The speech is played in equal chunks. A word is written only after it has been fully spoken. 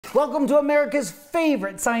Welcome to America's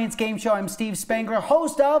favorite science game show. I'm Steve Spangler,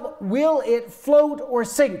 host of Will It Float or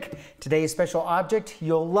Sink? Today's special object,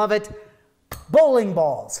 you'll love it, bowling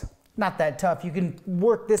balls. Not that tough. You can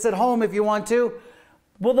work this at home if you want to.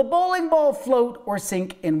 Will the bowling ball float or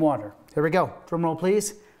sink in water? Here we go. Drum roll,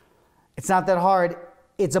 please. It's not that hard.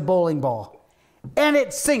 It's a bowling ball. And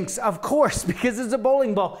it sinks, of course, because it's a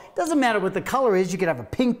bowling ball. It doesn't matter what the color is. You could have a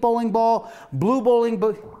pink bowling ball, blue bowling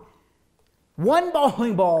ball. One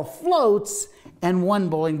bowling ball floats and one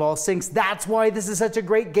bowling ball sinks. That's why this is such a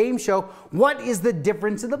great game show. What is the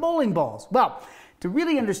difference in the bowling balls? Well, to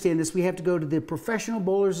really understand this, we have to go to the Professional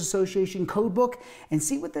Bowlers Association code book and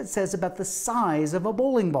see what that says about the size of a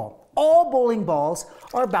bowling ball. All bowling balls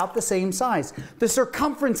are about the same size. The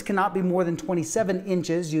circumference cannot be more than 27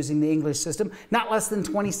 inches using the English system, not less than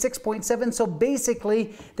 26.7, so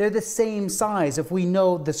basically they're the same size. If we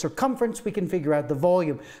know the circumference, we can figure out the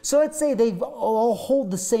volume. So let's say they all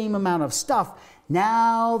hold the same amount of stuff.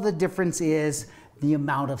 Now the difference is the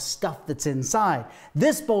amount of stuff that's inside.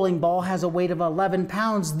 This bowling ball has a weight of 11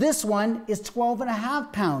 pounds. This one is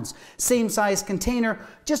 12.5 pounds. Same size container,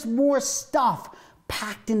 just more stuff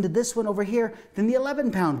packed into this one over here than the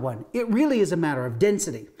 11-pound one. It really is a matter of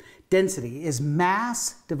density. Density is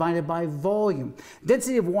mass divided by volume.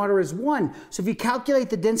 Density of water is 1. So if you calculate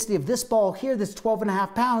the density of this ball here, this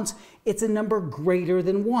 12.5 pounds, it's a number greater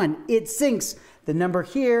than 1. It sinks. The number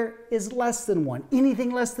here is less than 1.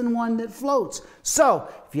 Anything less than 1 that floats. So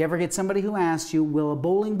if you ever get somebody who asks you, will a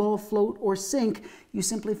bowling ball float or sink? You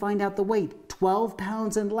simply find out the weight. 12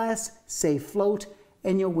 pounds and less, say float,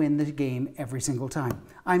 and you'll win the game every single time.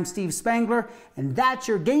 I'm Steve Spangler, and that's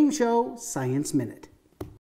your game show Science Minute.